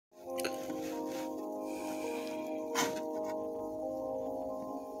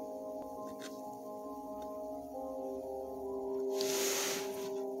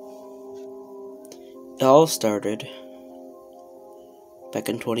It all started back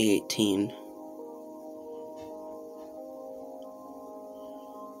in 2018.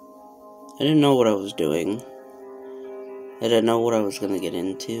 I didn't know what I was doing. I didn't know what I was going to get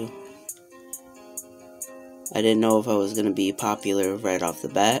into. I didn't know if I was going to be popular right off the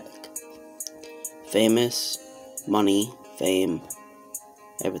bat. Famous, money, fame,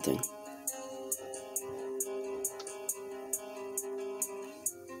 everything.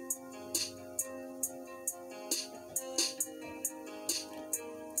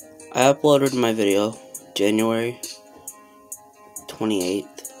 I uploaded my video January 28th,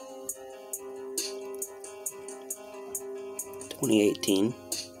 2018.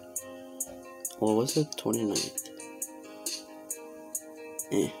 Or was it 29th?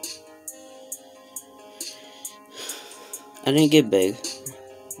 I didn't get big.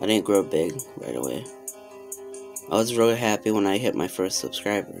 I didn't grow big right away. I was really happy when I hit my first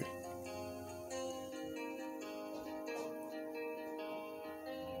subscriber.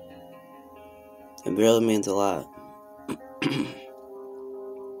 It really means a lot.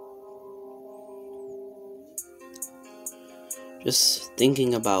 Just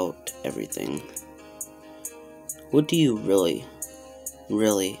thinking about everything. What do you really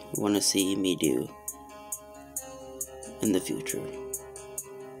want to see me do in the future?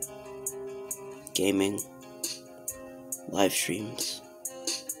 Gaming, live streams,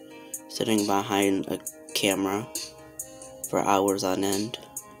 sitting behind a camera for hours on end.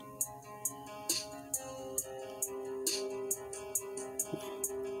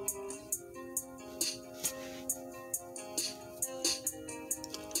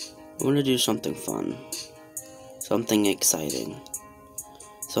 I want to do something fun, something exciting,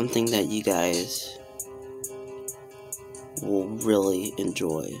 something that you guys will really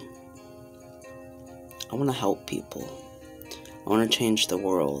enjoy. I want to help people. I want to change the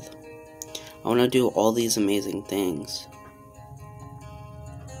world. I want to do all these amazing things,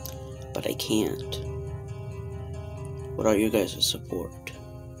 but I can't without your guys' support,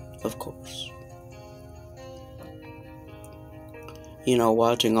 of course. You know,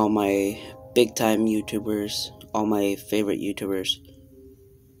 watching all my big time YouTubers, all my favorite YouTubers,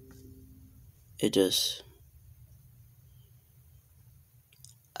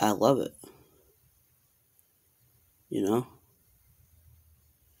 I love it. You know?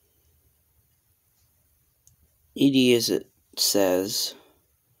 ED, as it says,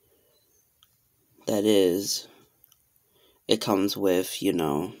 that is, it comes with, you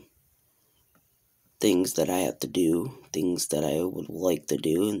know, things that I have to do, things that I would like to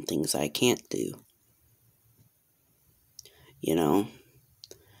do, and things I can't do. You know,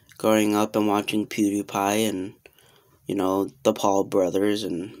 growing up and watching PewDiePie and, you know, the Paul brothers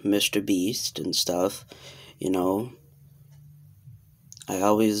and Mr. Beast and stuff, you know, I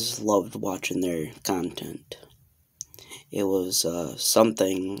always loved watching their content. It was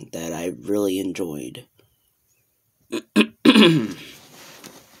something that I really enjoyed.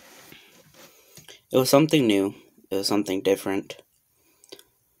 It was something new. It was something different.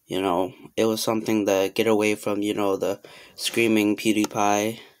 You know, it was something to get away from, you know, the screaming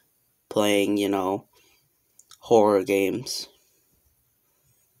PewDiePie playing, you know, horror games.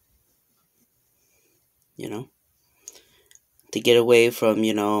 You know? To get away from,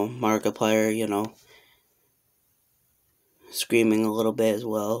 you know, Markiplier, you know, screaming a little bit as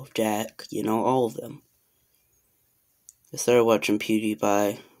well. Jack, you know, all of them. I started watching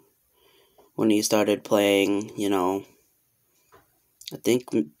PewDiePie when he started playing, you know, I think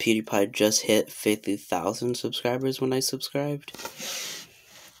PewDiePie just hit 50,000 subscribers when I subscribed.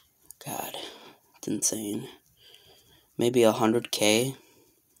 God, it's insane. Maybe 100K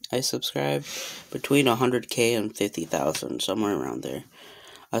I subscribed. Between 100K and 50,000, somewhere around there.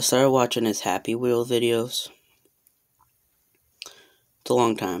 I started watching his Happy Wheel videos. It's a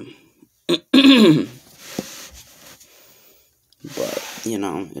long time. But, you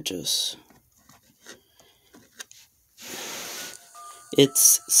know,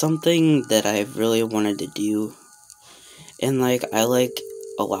 it's something that I really wanted to do. And, like, I like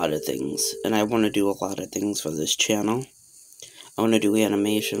a lot of things. And I want to do a lot of things for this channel. I want to do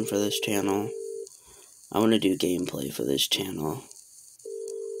animation for this channel. I want to do gameplay for this channel.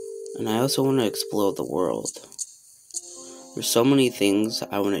 And I also want to explore the world. There's so many things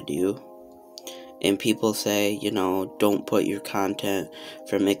I want to do. And people say, you know, don't put your content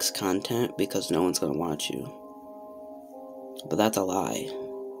for mixed content because no one's going to watch you. But that's a lie.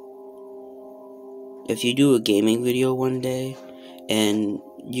 If you do a gaming video one day and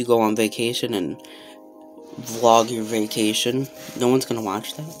you go on vacation and vlog your vacation, no one's going to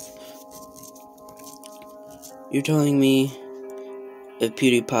watch that? You're telling me if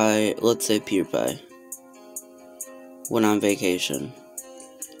PewDiePie, let's say PewDiePie, went on vacation,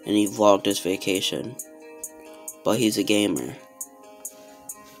 and he vlogged his vacation, but he's a gamer.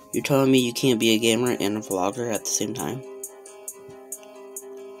 You're telling me you can't be a gamer and a vlogger at the same time?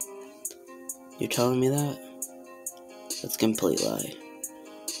 You're telling me that? That's a complete lie.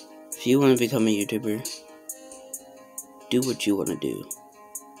 If you want to become a YouTuber, do what you want to do.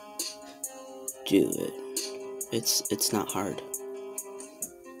 Do it. It's not hard.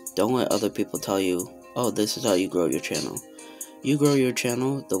 Don't let other people tell you, oh, this is how you grow your channel. You grow your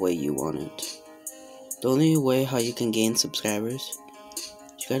channel the way you want it. The only way how you can gain subscribers,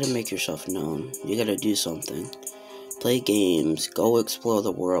 you gotta make yourself known. You gotta do something. Play games, go explore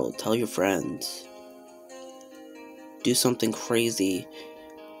the world, tell your friends. Do something crazy,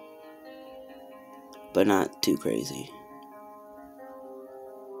 but not too crazy.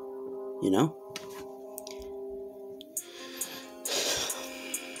 You know?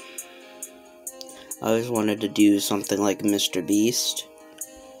 I always wanted to do something like Mr. Beast,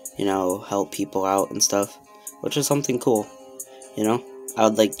 you know, help people out and stuff, which is something cool, you know? I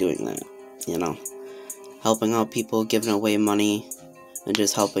would like doing that, you know? Helping out people, giving away money, and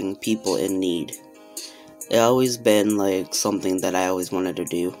just helping people in need. It's always been, like, something that I always wanted to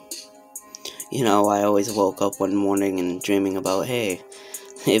do. You know, I always woke up one morning and dreaming about, hey,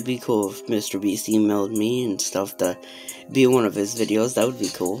 it'd be cool if Mr. Beast emailed me and stuff to be one of his videos. That would be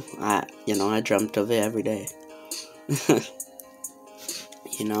cool. I dreamt of it every day.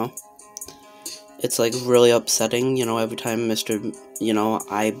 You know? It's like really upsetting, you know, every time there's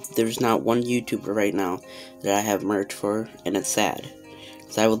not one YouTuber right now that I have merch for, and it's sad.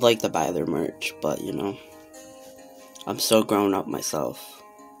 Because I would like to buy their merch, but, you know, I'm so grown up myself.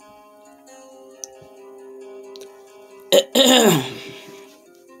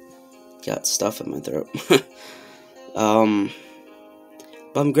 Got stuff in my throat. But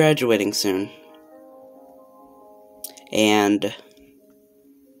I'm graduating soon. And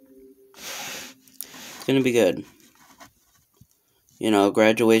it's gonna be good. You know,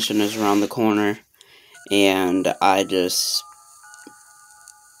 graduation is around the corner, and it's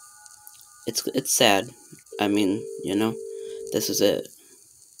sad. I mean, you know, this is it.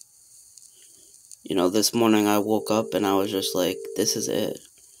 You know, this morning I woke up and I was just like, this is it.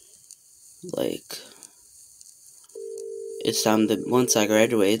 Like, it's time to, once I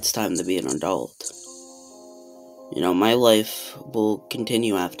graduate, it's time to be an adult. You know, my life will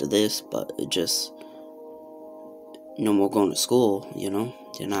continue after this, but it just, no more going to school, you know?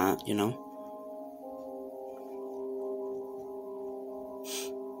 You're not, you know?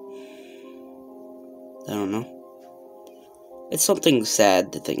 I don't know. It's something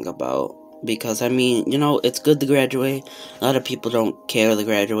sad to think about, because, I mean, you know, it's good to graduate. A lot of people don't care to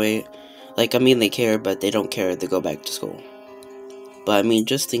graduate. Like, I mean, they care, but they don't care to go back to school. But, I mean,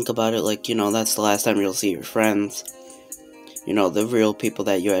 just think about it, like, you know, that's the last time you'll see your friends. You know, the real people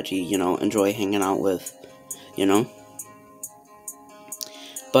that you actually, you know, enjoy hanging out with, you know?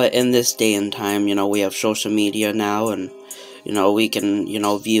 But in this day and time, you know, we have social media now, and, you know, we can, you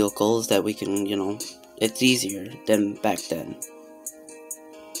know, vehicles that we can, you know, it's easier than back then.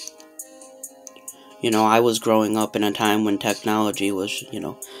 You know, I was growing up in a time when technology was, you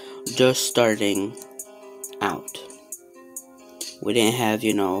know, just starting out. We didn't have,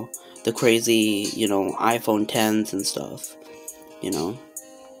 you know, the crazy, you know, iPhone 10s and stuff, you know.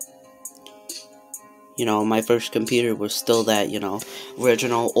 You know, my first computer was still that, you know,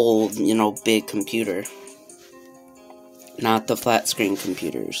 original old, you know, big computer. Not the flat screen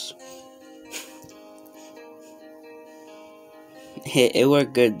computers. It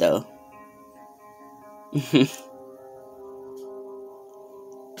worked good, though.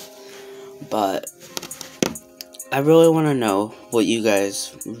 But I really want to know what you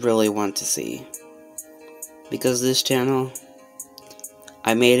guys really want to see. Because this channel,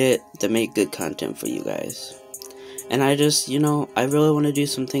 I made it to make good content for you guys. And I just, you know, I really want to do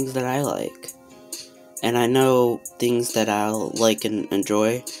some things that I like. And I know things that I'll like and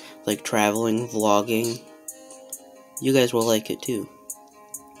enjoy, like traveling, vlogging. You guys will like it too.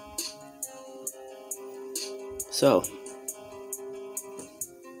 So,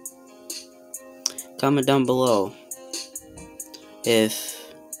 comment down below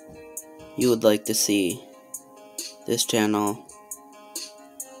if you would like to see this channel,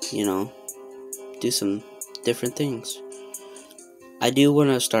 you know, do some different things. I do want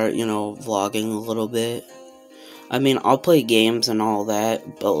to start, you know, vlogging a little bit. I mean, I'll play games and all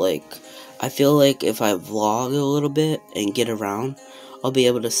that, but, like, I feel like if I vlog a little bit and get around, I'll be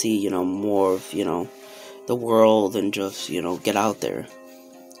able to see, you know, more of, you know, the world and just, you know, get out there.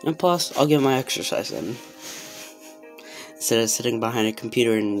 And plus, I'll get my exercise in. Instead of sitting behind a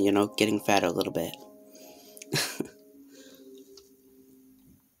computer and, you know, getting fat a little bit.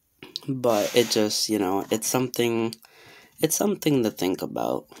 But it just, it's something to think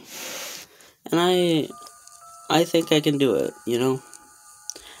about. And I think I can do it,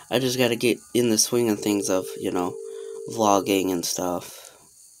 I just gotta get in the swing of things of, vlogging and stuff.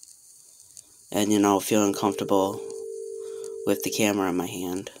 And, feeling comfortable with the camera in my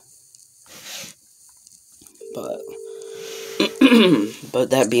hand. But, but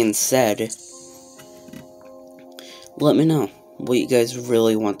that being said, let me know what you guys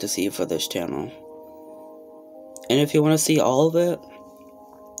really want to see for this channel. And if you want to see all of it,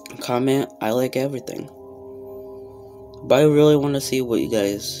 comment, I like everything. But I really want to see what you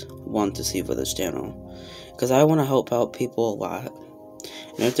guys want to see for this channel. Because I want to help out people a lot.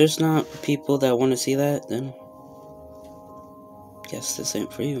 And if there's not people that want to see that, then guess this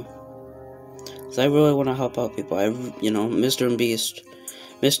ain't for you. Because I really want to help out people. Mr. and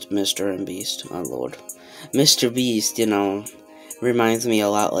Beast, oh lord. Mr. Beast, reminds me a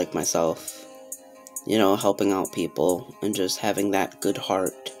lot like myself. Helping out people and just having that good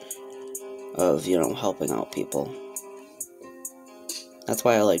heart of, helping out people. That's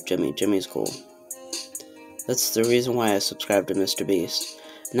why I like Jimmy. Jimmy's cool. That's the reason why I subscribe to Mr. Beast.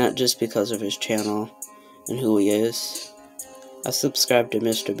 Not just because of his channel and who he is. I subscribe to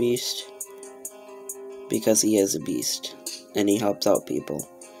Mr. Beast because he is a beast. And he helps out people.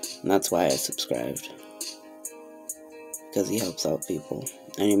 And that's why I subscribed. Because he helps out people.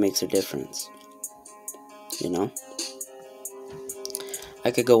 And he makes a difference.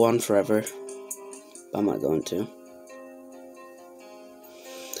 I could go on forever. But I'm not going to.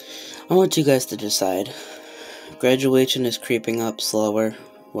 I want you guys to decide. Graduation is creeping up slower.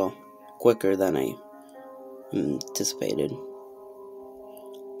 Well, quicker than I anticipated.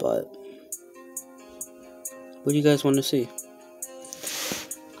 But what do you guys want to see?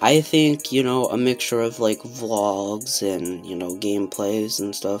 I think, a mixture of, like, vlogs and, gameplays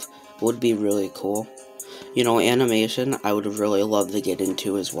and stuff would be really cool. Animation, I would really love to get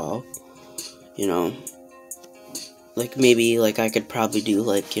into as well. Like, maybe, like, I could probably do,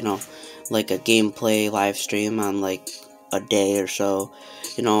 like, like a gameplay live stream on, like, a day or so.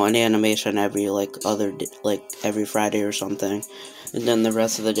 An animation every, like, every Friday or something. And then the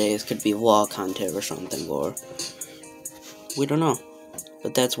rest of the days could be vlog content or something, or we don't know.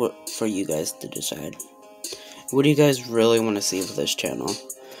 But that's what for you guys to decide. What do you guys really want to see for this channel?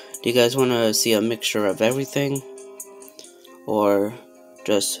 Do you guys want to see a mixture of everything? Or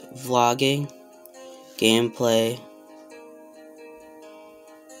just vlogging, gameplay,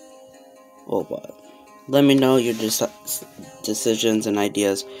 or what? Let me know your decisions and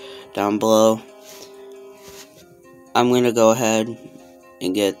ideas down below. I'm going to go ahead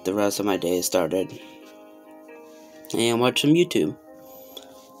and get the rest of my day started. And watch some YouTube.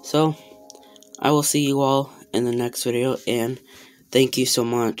 So, I will see you all in the next video, and thank you so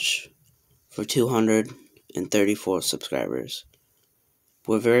much for 234 subscribers.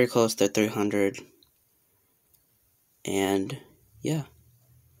 We're very close to 300, and yeah.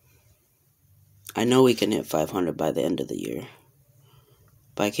 I know we can hit 500 by the end of the year,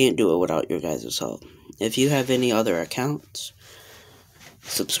 but I can't do it without your guys' help. If you have any other accounts,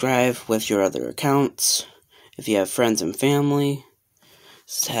 subscribe with your other accounts. If you have friends and family,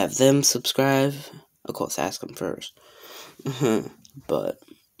 have them subscribe. Of course, ask them first. But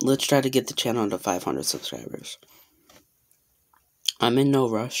let's try to get the channel to 500 subscribers. I'm in no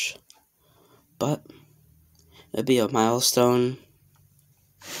rush, but it'd be a milestone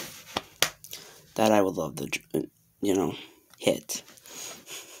that I would love to, hit.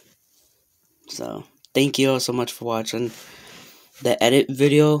 So, thank you all so much for watching. The edit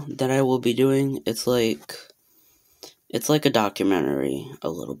video that I will be doing, it's like a documentary a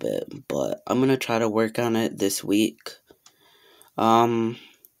little bit, but I'm gonna try to work on it this week.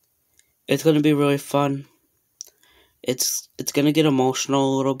 It's gonna be really fun. It's gonna get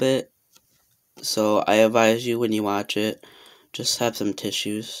emotional a little bit, so I advise you when you watch it, just have some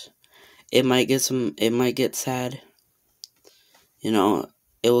tissues. It might get sad.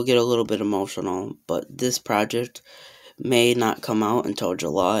 It will get a little bit emotional, but this project may not come out until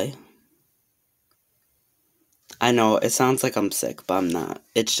July. I know, it sounds like I'm sick, but I'm not.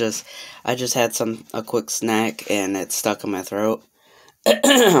 It's just, I just had a quick snack, and it's stuck in my throat.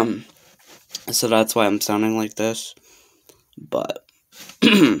 So that's why I'm sounding like this. But,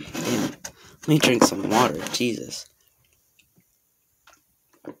 damn, let me drink some water, Jesus.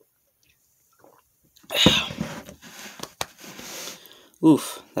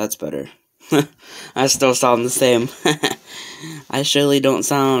 Oof, that's better. I still sound the same. I surely don't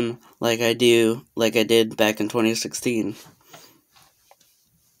sound like I did back in 2016.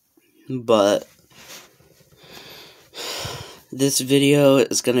 But This video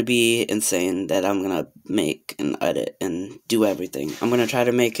is gonna be insane that I'm gonna make and edit and do everything. I'm gonna try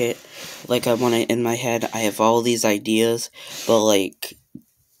to make it like I want it in my head. I have all these ideas, but like,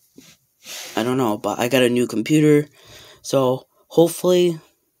 I don't know, but I got a new computer, so hopefully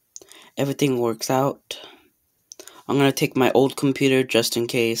everything works out. I'm gonna take my old computer just in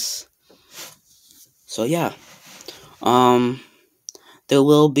case. So yeah, there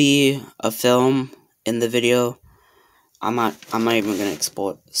will be a film in the video. I'm not even gonna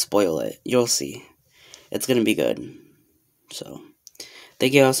spoil it. You'll see. It's gonna be good. So,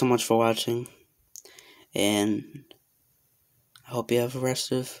 thank you all so much for watching, and I hope you have a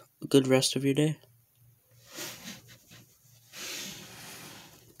good rest of your day.